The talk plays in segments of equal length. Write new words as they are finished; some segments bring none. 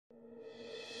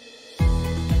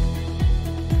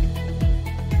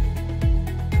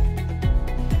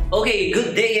Okay,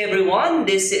 good day everyone.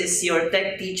 This is your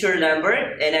tech teacher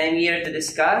Lambert and I'm here to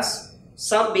discuss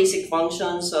some basic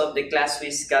functions of the class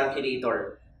quiz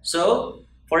calculator. So,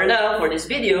 for now, for this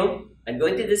video, I'm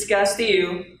going to discuss to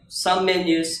you some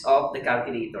menus of the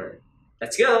calculator.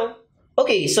 Let's go!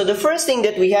 Okay, so the first thing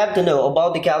that we have to know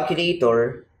about the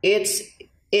calculator is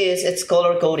its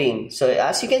color coding. So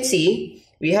as you can see,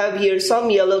 we have here some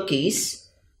yellow keys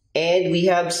and we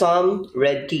have some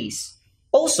red keys.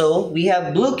 Also, we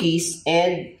have blue keys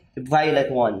and violet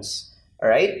ones.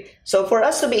 Alright, so for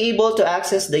us to be able to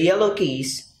access the yellow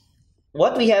keys,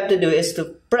 what we have to do is to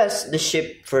press the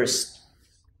shift first.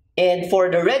 And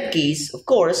for the red keys, of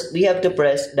course, we have to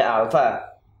press the alpha.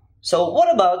 So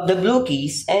what about the blue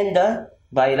keys and the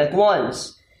violet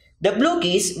ones? The blue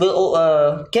keys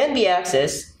can be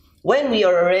accessed when we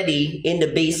are already in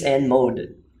the base N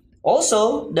mode.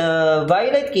 Also, the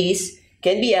violet keys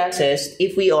can be accessed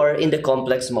if we are in the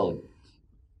complex mode.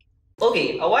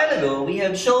 Okay, a while ago, we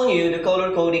have shown you the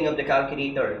color coding of the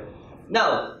calculator.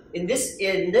 Now, in this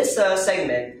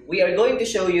segment, we are going to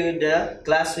show you the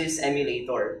class quiz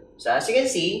emulator. So as you can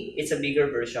see, it's a bigger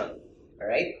version.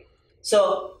 Alright?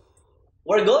 So,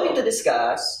 we're going to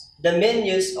discuss the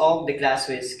menus of the class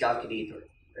quiz calculator.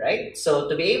 Right? So,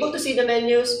 to be able to see the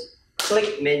menus,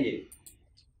 click menu.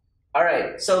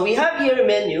 Alright, so we have here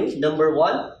menu number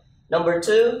 1, number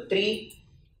 2, 3,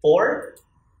 4,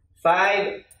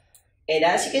 5, and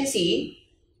as you can see,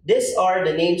 these are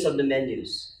the names of the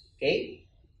menus. Okay?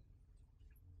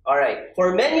 Alright,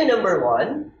 for menu number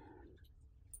 1,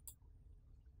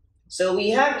 so we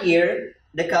have here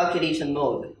the calculation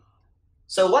mode.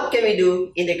 So what can we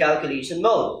do in the calculation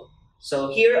mode?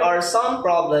 So here are some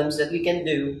problems that we can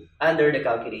do under the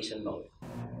calculation mode.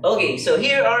 Okay, so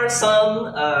here are some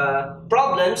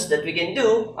problems that we can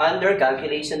do under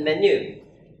calculation menu.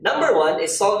 Number 1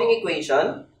 is solving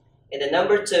equation, and the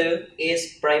number 2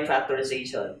 is prime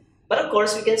factorization. But of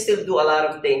course, we can still do a lot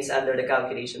of things under the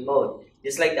calculation mode.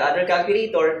 Just like the other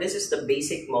calculator, this is the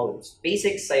basic mode,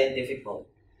 basic scientific mode.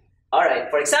 Alright,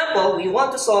 for example, we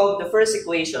want to solve the first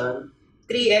equation,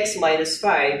 3x minus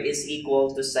 5 is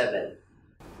equal to 7.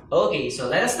 Okay, so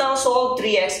let us now solve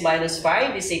 3x minus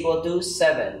 5 is equal to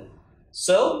 7.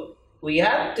 So, we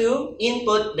have to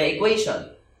input the equation.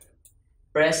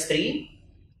 Press 3,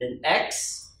 then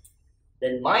x,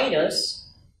 then minus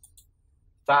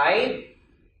 5.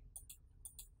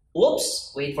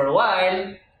 Oops, wait for a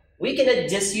while. We cannot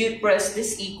just press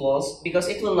this equals because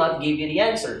it will not give you the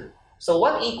answer. So,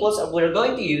 what equals we're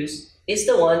going to use is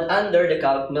the one under the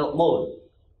calc mode.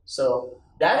 So,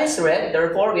 that is red,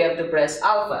 therefore we have to press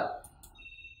alpha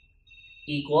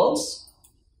equals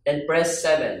and press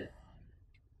 7.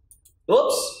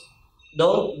 Oops,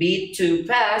 don't be too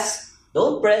fast.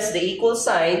 Don't press the equal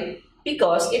sign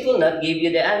because it will not give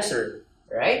you the answer,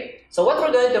 right? So what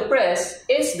we're going to press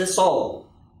is the solve.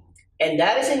 And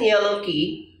that is in yellow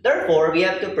key, therefore we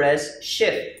have to press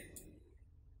shift.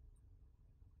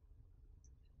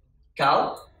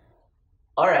 Calc.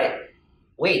 Alright.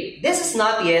 Wait, this is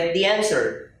not yet the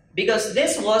answer because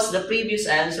this was the previous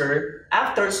answer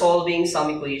after solving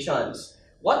some equations.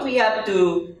 What we have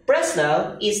to press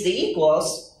now is the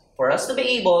equals for us to be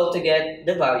able to get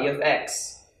the value of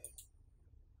x.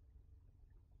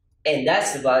 And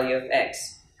that's the value of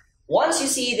x. Once you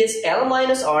see this L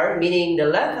minus R, meaning the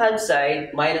left-hand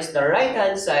side minus the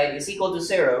right-hand side is equal to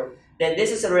 0, then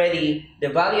this is already the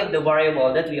value of the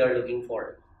variable that we are looking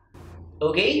for.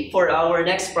 Okay, for our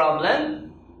next problem,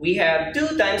 we have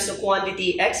 2 times the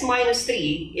quantity x minus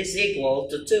 3 is equal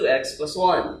to 2x plus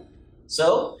 1.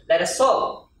 So, let us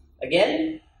solve.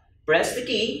 Again, press the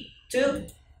key, 2,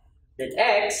 then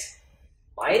x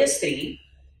minus 3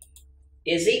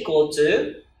 is equal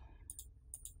to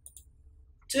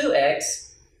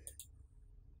 2x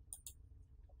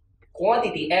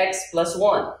quantity x plus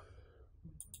 1.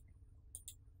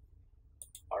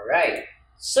 Alright,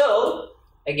 so,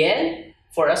 again,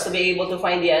 for us to be able to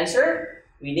find the answer,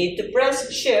 we need to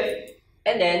press shift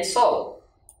and then solve.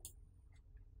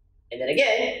 And then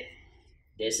again,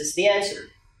 this is the answer.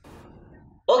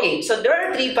 Okay, so there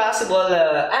are 3 possible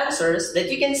answers that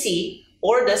you can see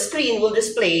or the screen will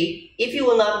display if you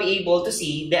will not be able to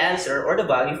see the answer or the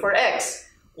value for x.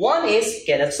 One is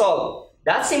cannot solve.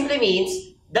 That simply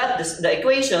means that the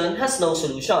equation has no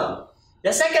solution.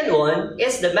 The second one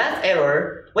is the math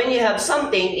error when you have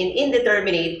something in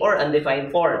indeterminate or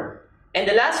undefined form. And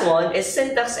the last one is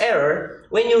syntax error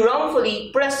when you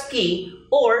wrongfully press key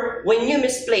or when you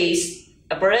misplace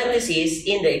a parenthesis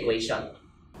in the equation.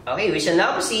 Okay, we shall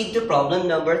now proceed to problem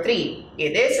number 3.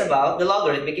 It is about the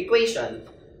logarithmic equation.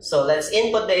 So let's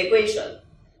input the equation.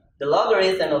 The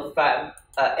logarithm of 5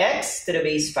 x to the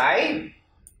base 5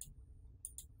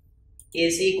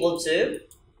 is equal to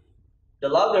the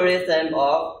logarithm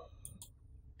of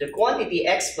the quantity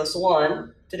x plus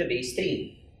 1 to the base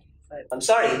 3. I'm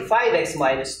sorry, 5x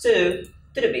minus 2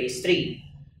 to the base 3.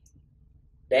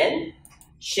 Then,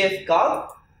 shift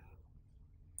calc,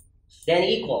 then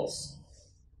equals.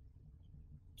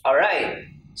 Alright,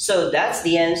 so that's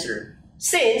the answer.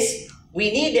 Since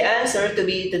we need the answer to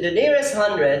be to the nearest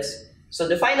hundreds, so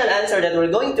the final answer that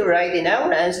we're going to write in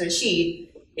our answer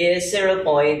sheet is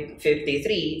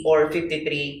 0.53 or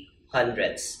 53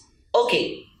 hundredths.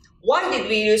 Okay, why did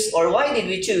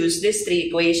we choose these three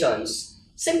equations?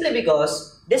 Simply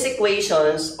because these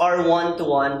equations are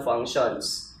one-to-one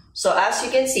functions. So as you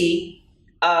can see,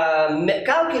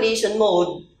 calculation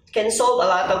mode can solve a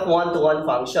lot of one-to-one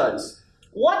functions.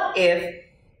 What if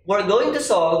we're going to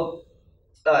solve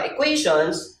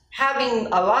equations having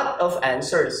a lot of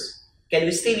answers? Can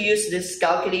we still use this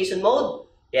calculation mode?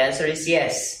 The answer is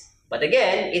yes. But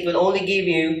again, it will only give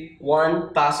you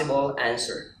one possible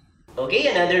answer. Okay,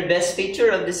 another best feature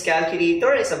of this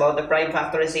calculator is about the prime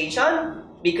factorization,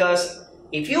 because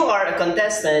if you are a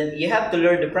contestant, you have to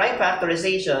learn the prime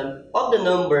factorization of the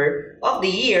number of the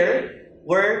year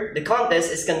where the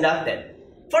contest is conducted.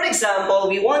 For example,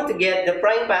 we want to get the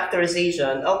prime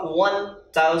factorization of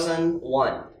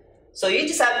 1001. So you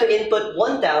just have to input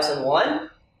 1001,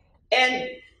 and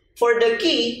for the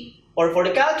key or for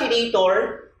the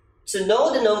calculator to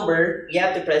know the number, you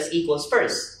have to press equals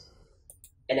first.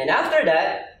 And then after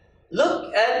that,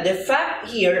 look at the fact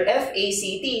here,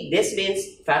 F-A-C-T. This means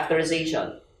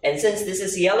factorization. And since this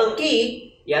is yellow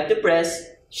key, you have to press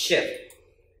shift.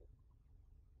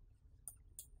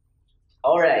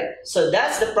 Alright, so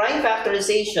that's the prime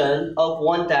factorization of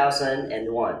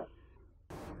 1001.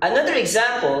 Another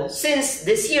example, since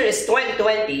this year is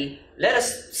 2020, let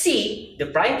us see the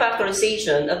prime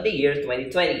factorization of the year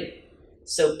 2020.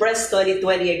 So press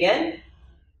 2020 again,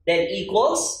 then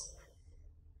equals,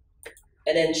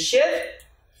 and then shift,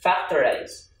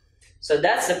 factorize. So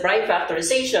that's the prime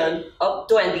factorization of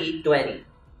 2020.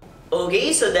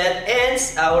 Okay, so that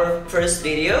ends our first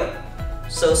video.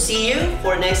 So see you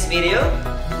for next video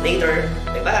later.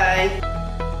 Bye-bye.